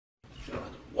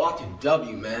Walking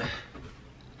W, man.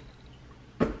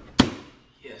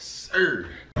 Yes, sir.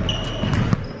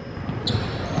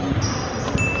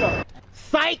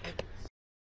 Psych!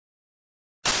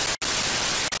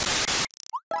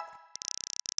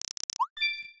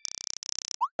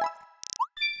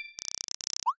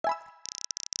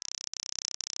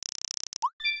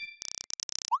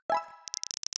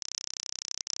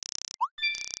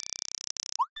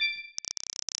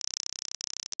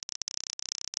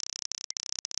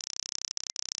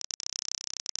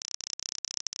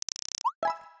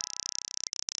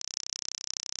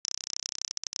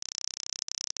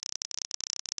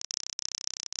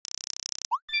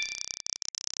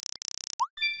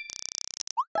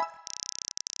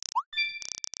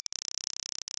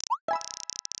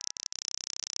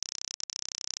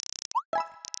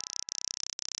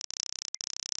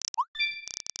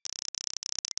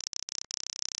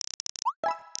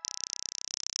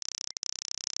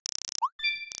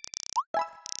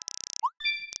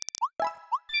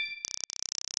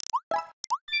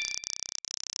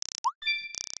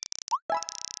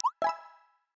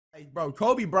 Hey, bro,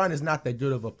 Kobe Bryant is not that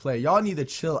good of a player. Y'all need to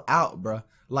chill out, bro.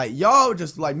 Like, y'all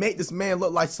just, like, make this man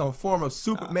look like some form of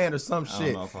Superman or some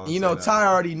shit. And, you know, Ty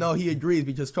already know he agrees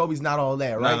because Kobe's not all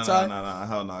that, right, Ty? No,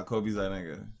 hell no. Kobe's that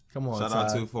nigga. Come on, Shout Ty.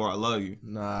 out 2-4, I love you.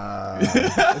 Nah.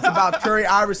 It's about Curry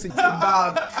Iverson. It's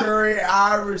about Curry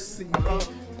Iverson, bro.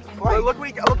 Look what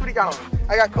he got on.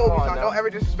 I got Kobe on. Don't ever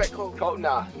disrespect Kobe.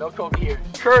 Nah, no Kobe here.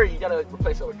 Curry, you gotta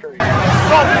replace it with Curry.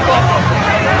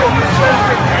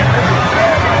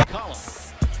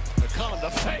 McCollum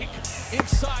the fake.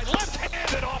 Inside,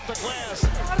 left-handed off the glass.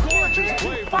 Gorgeous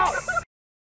play.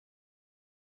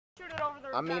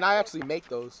 I mean, I actually make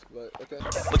those, but okay.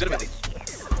 Legitimately.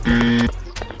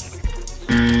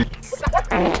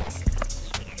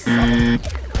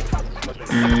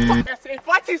 If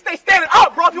my team stay standing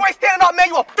up, bro. If you ain't standing up, man,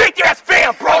 you a bitch ass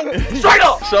fan, bro. Straight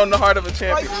up. Show them the heart of a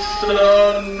champion. Show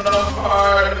them the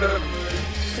heart of a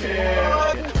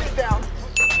champion. Sit down.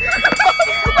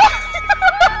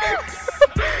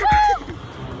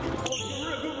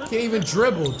 Can't even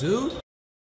dribble, dude.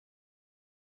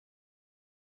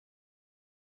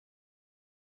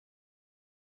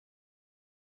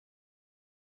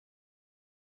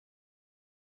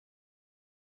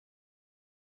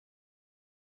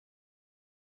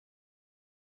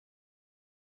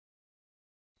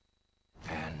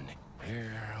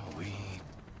 Here we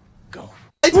go.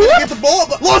 He's gonna get the ball,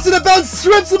 but lost in the bounce,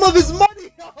 strips him of his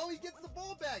money. Oh, he gets the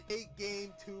ball back. 8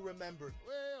 game to remember.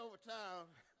 Well, over time,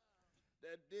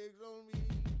 that digs on me.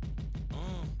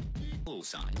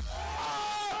 Bullseye.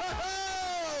 Oh!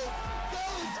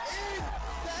 Goes in.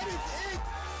 That is it.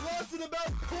 Lost in the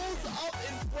bounce, pulls up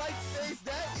in Bright's face.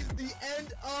 That is the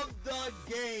end of the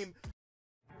game.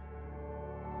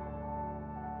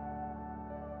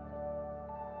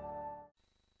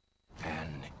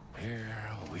 And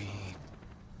here we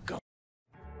go.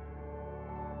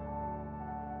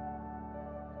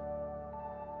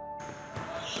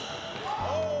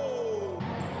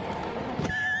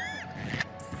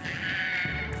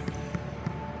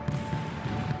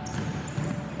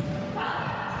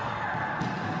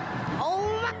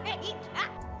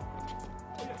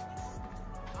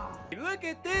 Look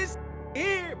at this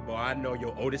here. Boy, I know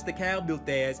your Otis the cow built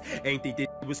ass ain't think this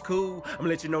was cool. I'm gonna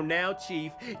let you know now,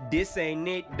 Chief. This ain't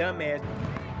it, dumbass.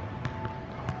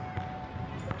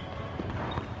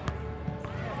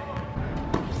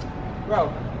 Bro,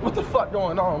 what the fuck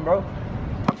going on, bro?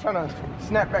 I'm trying to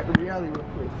snap back to reality real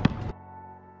quick.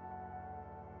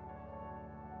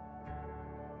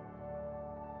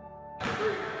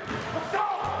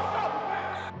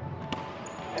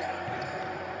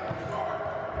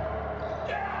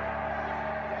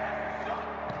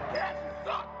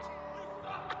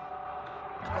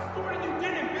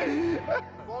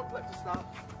 Ball flip to stop.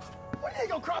 What you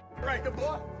ain't gonna cross right there,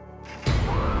 boy?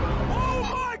 Oh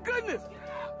my goodness!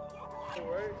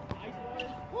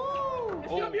 It's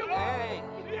gonna be a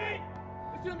long day.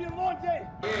 It's gonna be a long day.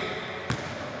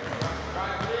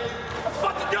 Let's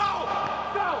fucking go!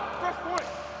 Go! First point.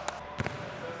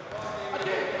 I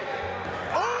did.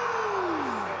 Oh!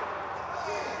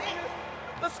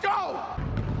 Let's go!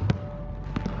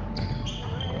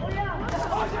 Oh yeah!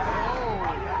 Oh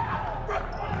yeah! First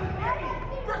fucking game!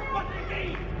 First fucking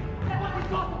game! That's what we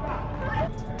talking about.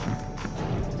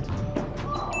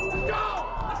 Let's go!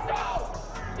 Let's go!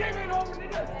 Game ain't over,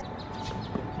 nigga.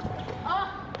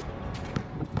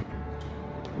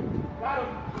 Got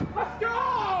him. Let's go!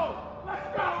 Let's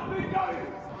go, BW!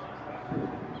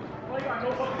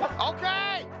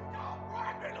 Okay! Let's go, bro.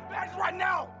 I'm in the bags right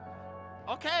now!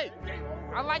 Okay,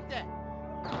 I like that.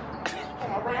 Oh, I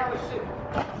ran out of shit.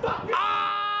 Fuck!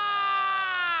 Ah!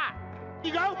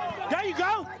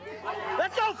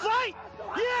 Let's go fight!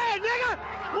 Yeah, nigga!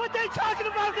 What they talking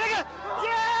about, nigga?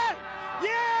 Yeah!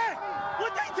 Yeah!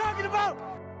 What they talking about?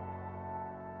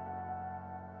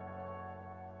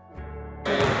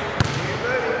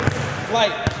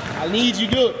 Flight, I need you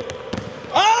to do it.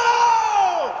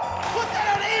 Oh! Put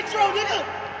that on the intro,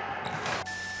 nigga!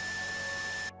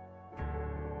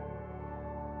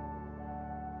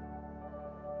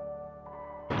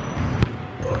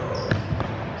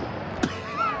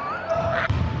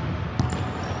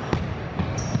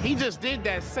 He just did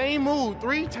that same move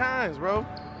 3 times, bro.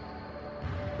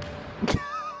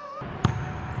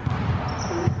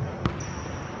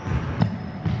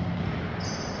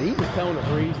 He was telling him to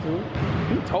freeze, too.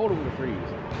 He told him to freeze.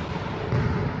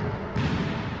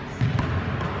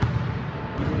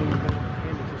 He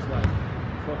was just like,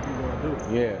 fuck you gonna do?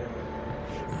 Yeah.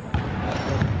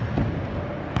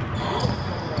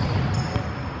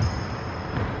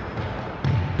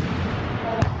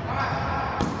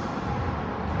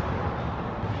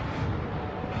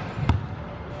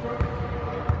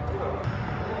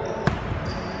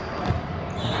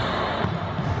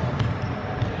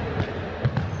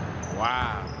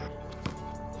 Wow.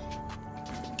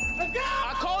 Let's go!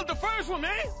 I called the first one,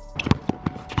 man.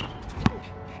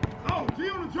 Oh, G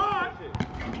on the drive.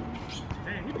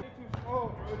 Man, he too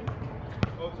small, Brody.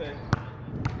 Okay.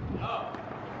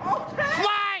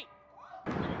 Fly!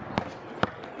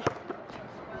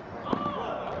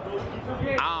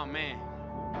 Oh, man.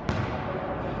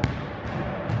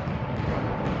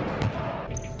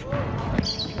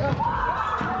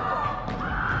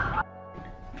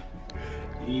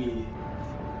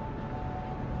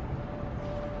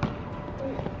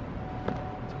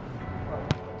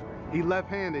 He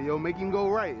left-handed, yo. Make him go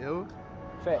right, yo.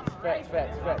 Facts. I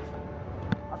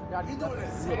forgot he's doing the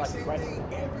exact same thing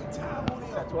every time on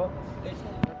him. 12?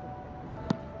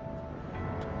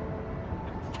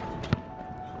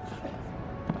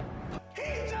 He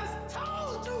just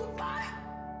told you, like,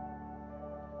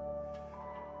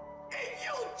 if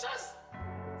you just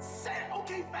said,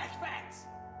 okay, facts,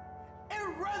 it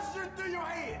registered through your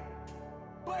head,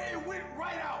 but it went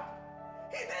right out.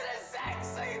 He did the exact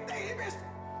same thing. He missed.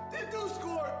 This dude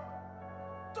scored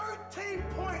 13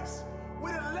 points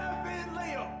with a left-hand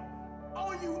layup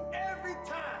on you every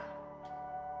time.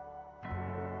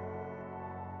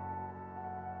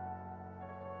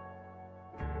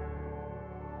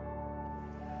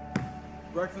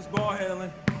 Breakfast ball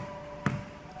handling.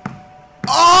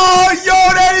 Oh,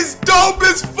 yo, that is dope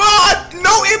as fuck!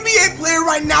 No NBA player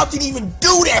right now can even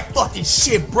do that fucking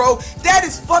shit, bro. That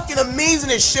is fucking amazing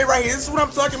as shit right here. This is what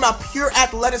I'm talking about. Pure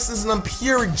athleticism and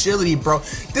pure agility, bro.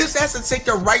 This has to take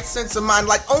the right sense of mind.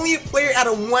 Like, only a player out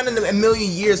of 1 in a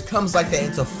million years comes like that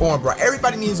into form, bro.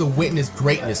 Everybody needs to witness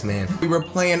greatness, man. We were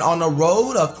playing on the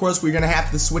road. Of course, we're gonna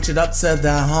have to switch it up to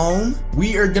the home.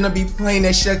 We are gonna be playing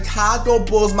the Chicago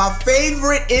Bulls, my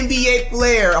favorite NBA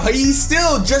player. He's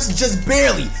still just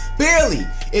barely.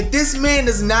 If this man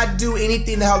does not do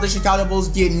anything to help the Chicago Bulls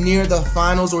get near the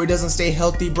finals, or he doesn't stay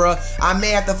healthy, bro, I may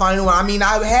have to find a new one. I mean,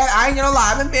 I ain't gonna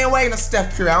lie, I've been bandwagoning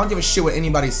Steph Curry. I don't give a shit what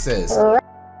anybody says.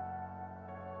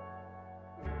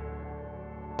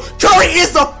 Curry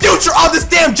is the future of this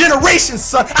damn generation,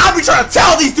 son. I'll be trying to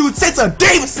tell these dudes since the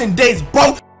Davidson days,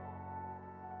 bro.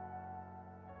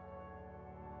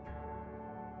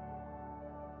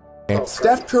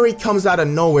 Steph Curry comes out of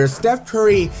nowhere. Steph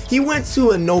Curry, he went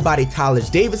to a nobody college.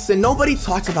 Davidson, nobody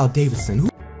talks about Davidson.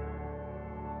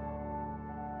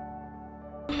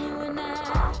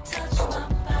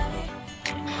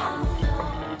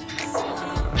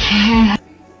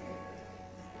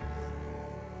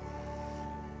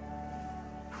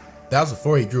 That was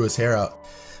before he grew his hair out.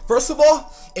 First of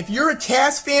all, if you're a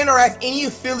Cavs fan or have any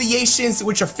affiliations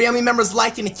with your family members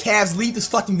liking the Cavs, leave this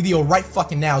fucking video right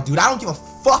fucking now, dude. I don't give a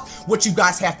fuck what you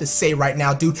guys have to say right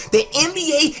now, dude. The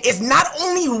NBA is not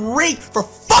only rigged for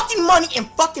fucking money and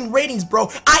fucking ratings, bro.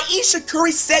 Ayesha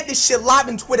Curry said this shit live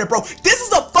on Twitter, bro. This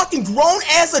is a fucking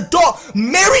grown-ass adult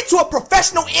married to a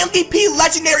professional MVP,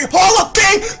 legendary Hall of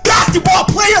Fame basketball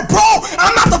player, bro.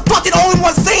 I'm not the fucking only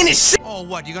one saying this shit. Oh,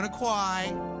 what, you gonna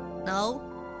cry? No?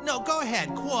 No, go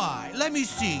ahead, cry. Let me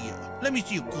see you. Let me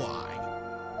see you cry.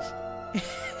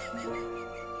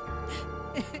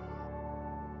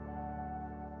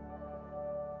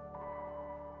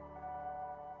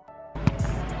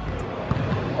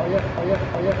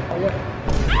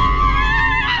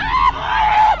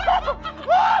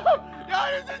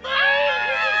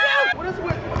 What is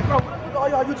with all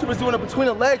y'all YouTubers doing it between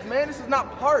the legs, man? This is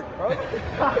not park, bro.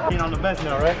 Ain't on the bench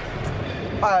now, right?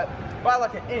 By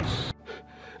like an inch.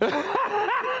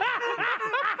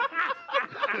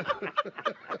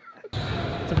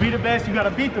 To be the best, you gotta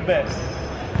beat the best.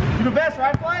 You the best,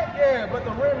 right, Flight? Yeah, but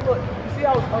the rim, look. You see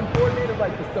how it's uncoordinated?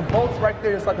 Like the bolts right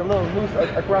there, it's like a little loose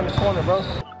like around the corner, bro.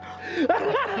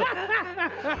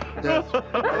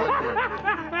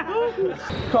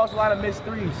 Caused a lot of missed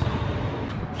threes.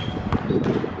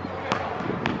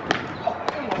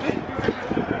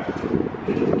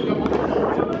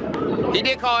 He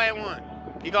did call at one.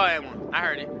 He called at one. I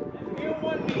heard it.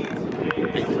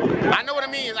 I know what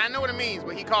it means. I know what it means,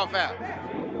 but he called foul.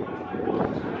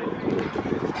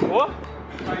 What?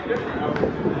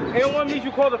 N1 means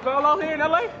you called a foul out here in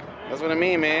LA? That's what I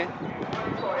mean, man.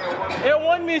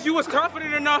 N1 means you was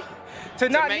confident enough to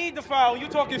not need the foul. You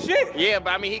talking shit? Yeah,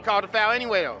 but I mean, he called the foul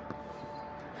anyway, though.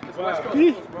 Wow.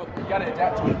 You gotta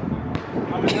adapt to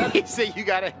it. He said you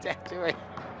gotta adapt to it.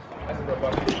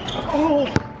 Oh!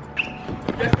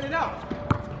 Just get it out.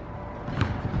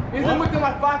 Is it within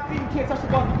like 5 feet? You can't touch the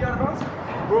ball to get out of bounds?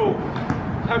 Bro,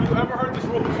 have you ever heard this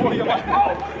rule before in your life? Oh,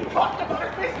 what are you talking about?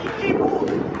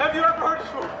 Have you ever heard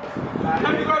this rule?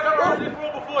 Have you guys ever heard this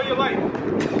rule before in your life?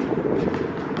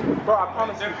 Bro, I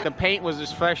promise you. The paint was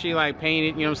just freshly like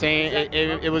painted, you know what I'm saying?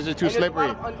 It was just too slippery.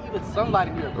 There's a lot of uneven sunlight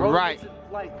in here, bro. Right.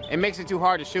 It makes it too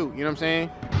hard to shoot, you know what I'm saying?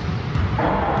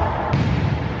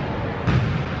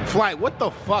 Flight, what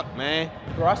the fuck, man?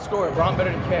 Bro, I scored, bro. I'm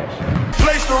better than Cash.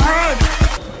 Place to run.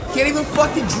 Can't even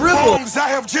fucking dribble. Homes, I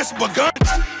have just begun.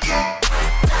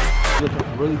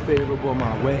 Looking really favorable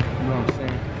my way, you know what I'm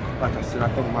saying? Like I said, I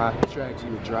think my strategy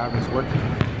with driving is working.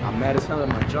 I'm mad as hell that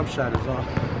my jump shot is off.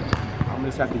 I'm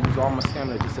just have to use all my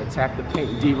stamina to just attack the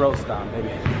paint, D-Rose style,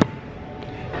 baby.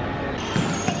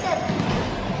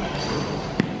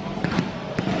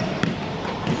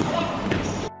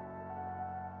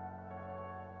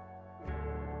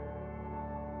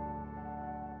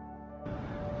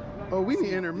 Oh, we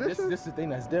need intermission? This is the thing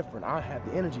that's different. I have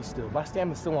the energy still. My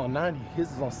stamina's still on 90.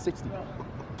 His is on 60.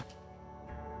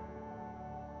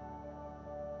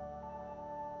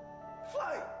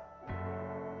 Flight,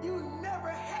 you never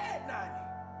had 90.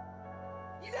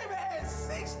 You never had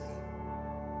 60.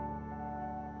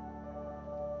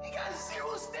 You got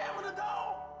 0 stamina,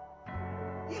 dog.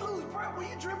 You lose breath when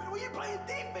you dribbling, when you playing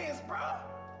defense, bro.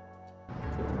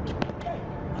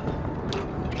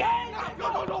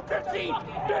 No,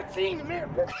 15, man.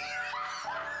 Look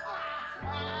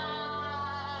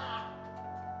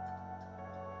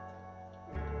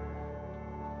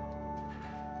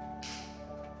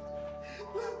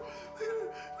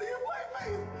at white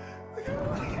face. Look at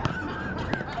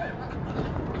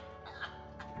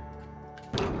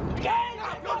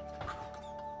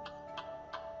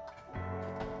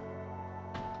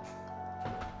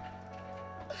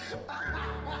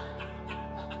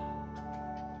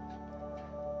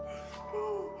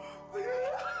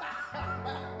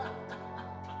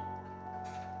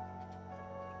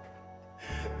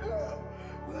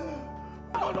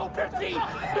no, 15.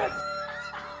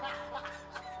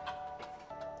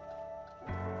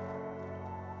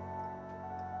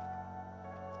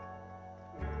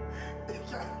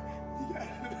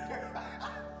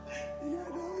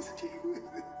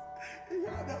 You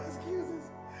got no excuses.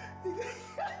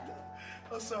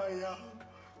 I'm sorry, y'all.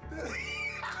 His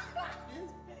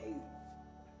face.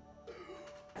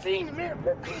 See in the mirror.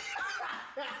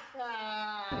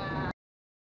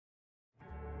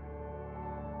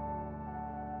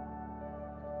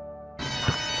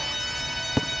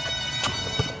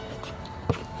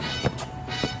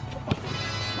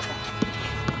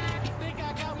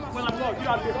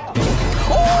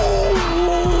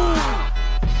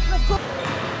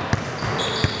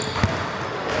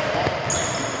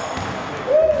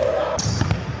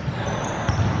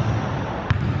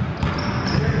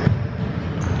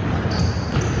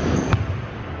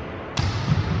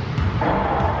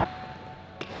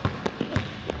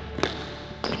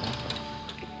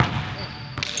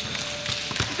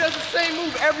 Does the same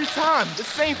move every time. The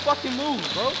same fucking move,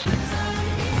 bro.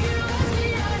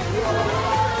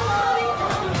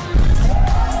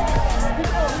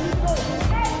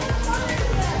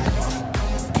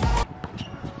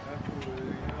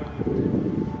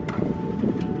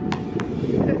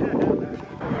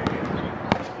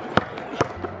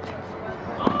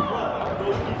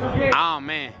 Oh,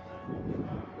 man.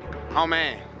 Oh,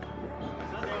 man.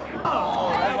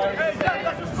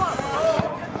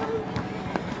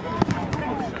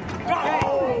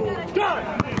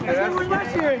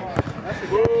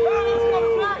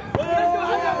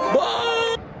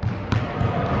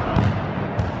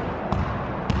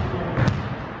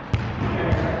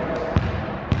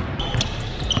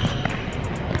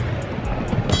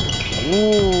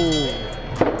 Ooh.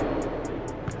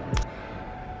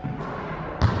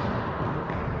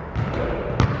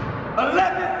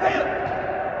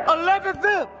 11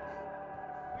 zip.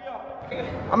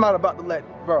 I'm not about to let,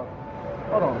 bro.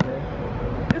 Hold on,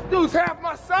 man. This dude's half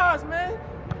my size, man.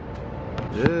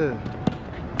 Yeah.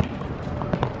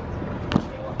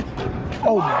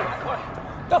 Oh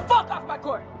my. The fuck off my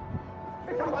court.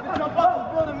 I'm about to jump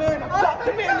off the building, man. I'm about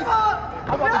to jump.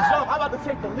 I'm about to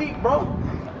take the leap, bro.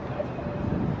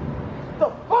 The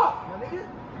fuck, my nigga?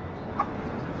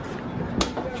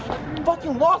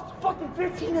 Fucking lost fucking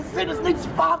 15 and 6. This nigga's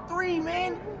 5'3",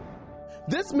 man.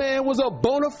 This man was a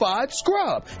bona fide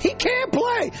scrub. He can't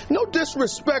play. No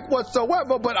disrespect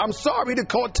whatsoever, but I'm sorry to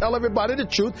tell everybody the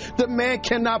truth. The man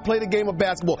cannot play the game of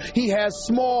basketball. He has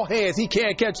small hands. He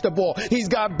can't catch the ball. He's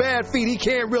got bad feet. He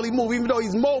can't really move, even though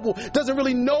he's mobile. Doesn't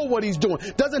really know what he's doing.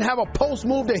 Doesn't have a post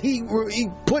move that he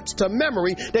puts to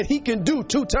memory that he can do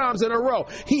 2 times in a row.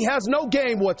 He has no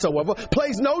game whatsoever.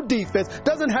 Plays no defense.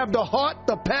 Doesn't have the heart,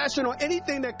 the passion, or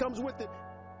anything that comes with it.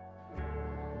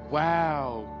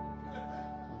 Wow.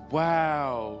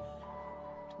 Wow.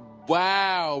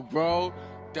 Wow, bro.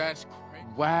 That's crazy.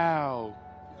 Wow.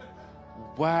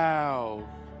 Wow.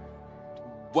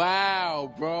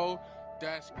 Wow, bro.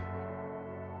 That's crazy.